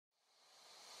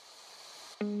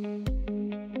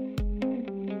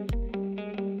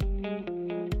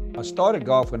I started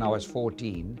golf when I was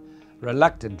 14,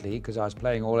 reluctantly, because I was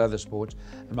playing all other sports.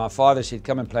 And my father said,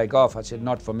 come and play golf. I said,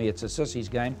 not for me, it's a sissy's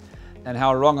game. And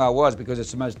how wrong I was, because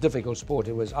it's the most difficult sport.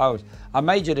 I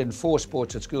majored in 4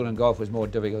 sports at school, and golf was more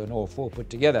difficult than all 4 put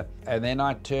together. And then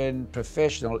I turned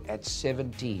professional at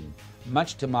 17,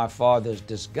 much to my father's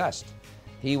disgust.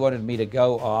 He wanted me to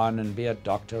go on and be a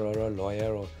doctor or a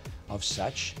lawyer or of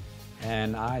such.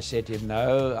 And I said to him,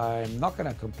 no, I'm not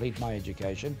going to complete my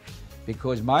education,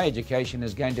 because my education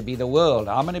is going to be the world.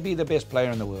 I'm going to be the best player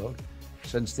in the world.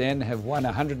 Since then, have won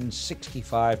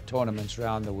 165 tournaments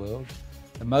around the world,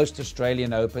 the most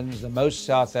Australian Opens, the most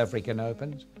South African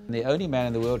Opens, and the only man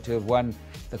in the world to have won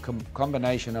the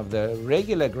combination of the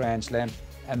regular Grand Slam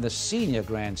and the senior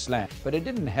Grand Slam. But it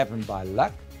didn't happen by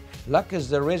luck. Luck is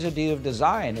the residue of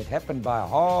design. It happened by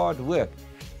hard work.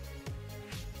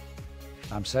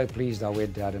 I'm so pleased I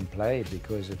went out and played,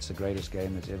 because it's the greatest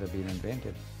game that's ever been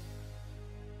invented.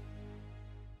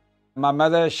 My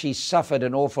mother, she suffered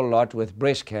an awful lot with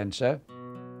breast cancer.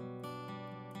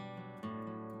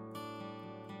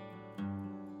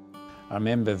 I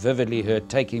remember vividly her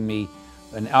taking me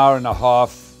an hour and a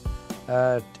half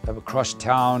across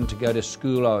town to go to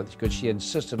school, because she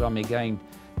insisted on me going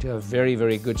to a very,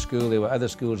 very good school. There were other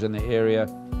schools in the area,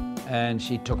 and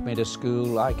she took me to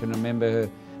school. I can remember her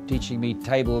teaching me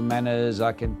table manners.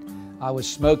 I was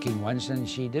smoking once, and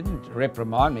she didn't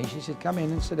reprimand me. She said, come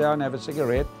in and sit down and have a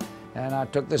cigarette. And I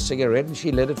took the cigarette, and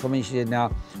she lit it for me. She said,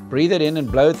 now breathe it in and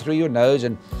blow it through your nose.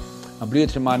 And I blew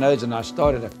it through my nose, and I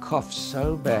started to cough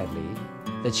so badly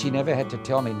that she never had to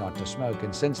tell me not to smoke.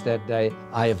 And since that day,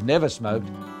 I have never smoked.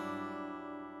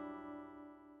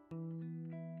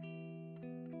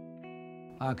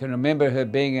 I can remember her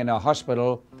being in a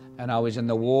hospital, and I was in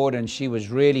the ward, and she was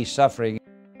really suffering.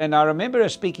 And I remember her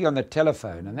speaking on the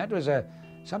telephone, and that was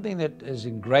something that is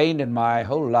ingrained in my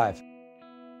whole life.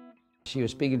 She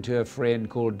was speaking to a friend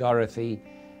called Dorothy,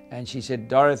 and she said,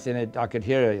 Dorothy, and I could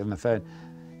hear her on the phone.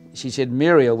 She said,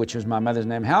 Muriel, which was my mother's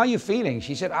name, how are you feeling?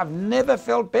 She said, I've never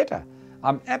felt better.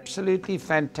 I'm absolutely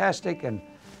fantastic and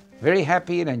very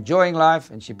happy and enjoying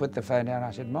life. And she put the phone down. I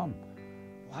said, Mom,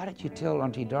 why did you tell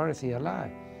Auntie Dorothy a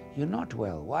lie? You're not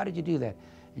well. Why did you do that?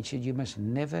 And she said, you must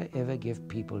never, ever give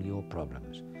people your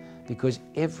problems, because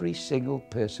every single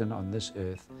person on this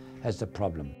earth has the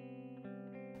problem.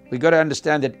 We've got to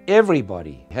understand that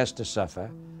everybody has to suffer.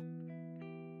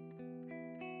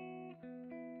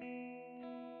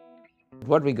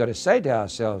 What we've got to say to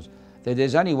ourselves, that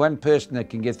there's only one person that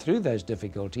can get through those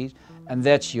difficulties, and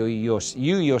that's you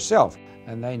yourself.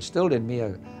 And they instilled in me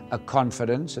a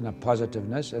confidence and a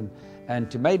positiveness, and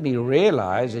to make me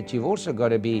realize that you've also got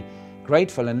to be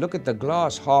grateful and look at the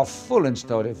glass half full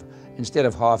instead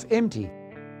of half empty.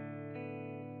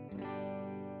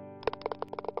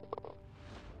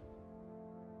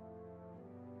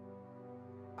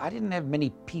 I didn't have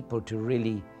many people to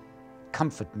really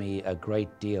comfort me a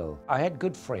great deal. I had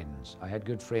good friends. I had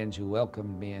good friends who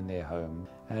welcomed me in their home.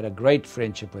 I had a great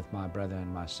friendship with my brother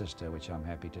and my sister, which I'm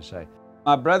happy to say.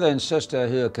 My brother and sister,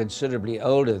 who are considerably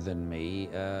older than me,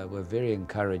 were very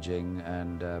encouraging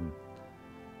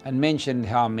and mentioned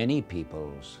how many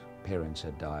people's parents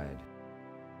had died.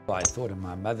 I thought of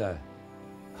my mother,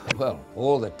 well,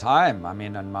 all the time. I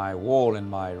mean, on my wall in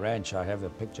my ranch, I have a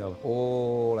picture of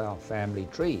all our family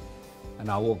tree. And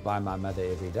I walk by my mother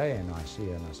every day, and I see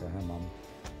her and I say, hi, Mom.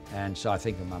 And so I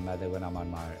think of my mother when I'm on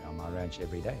my ranch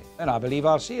every day. And I believe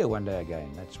I'll see her one day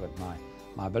again. That's what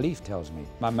my belief tells me.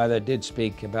 My mother did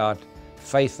speak about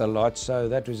faith a lot, so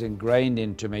that was ingrained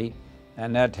into me,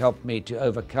 and that helped me to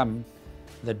overcome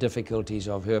the difficulties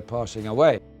of her passing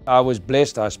away. I was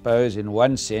blessed, I suppose, in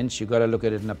one sense. You've got to look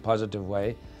at it in a positive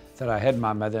way, that I had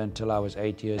my mother until I was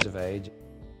 8 years of age.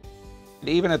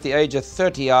 Even at the age of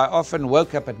 30, I often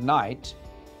woke up at night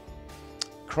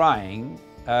crying,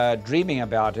 dreaming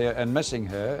about her and missing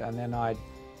her, and then I'd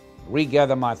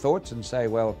regather my thoughts and say,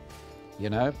 well, you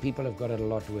know, people have got it a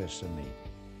lot worse than me.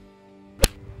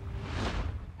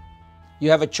 You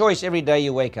have a choice every day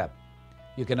you wake up.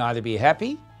 You can either be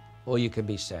happy or you can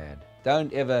be sad.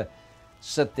 Don't ever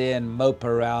sit there and mope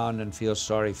around and feel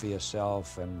sorry for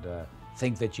yourself and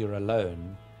think that you're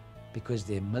alone, because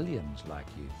there are millions like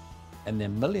you, and there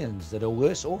are millions that are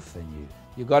worse off than you.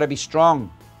 You've got to be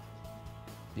strong.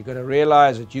 You've got to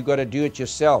realize that you've got to do it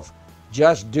yourself.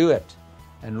 Just do it,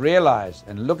 and realize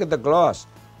and look at the glass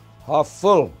half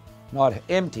full, not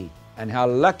empty, and how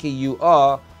lucky you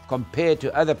are compared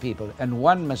to other people. And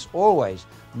one must always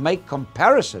make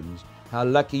comparisons how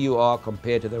lucky you are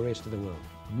compared to the rest of the world.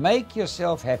 Make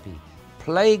yourself happy.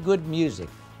 Play good music.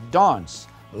 Dance.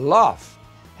 Laugh.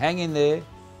 Hang in there.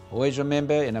 Always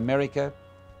remember, in America,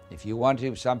 If you want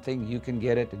to something, you can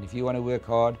get it, and if you want to work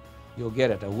hard, you'll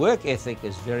get it. A work ethic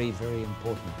is very, very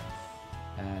important.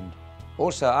 And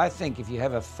also, I think if you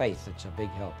have a faith, it's a big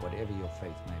help, whatever your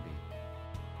faith may be.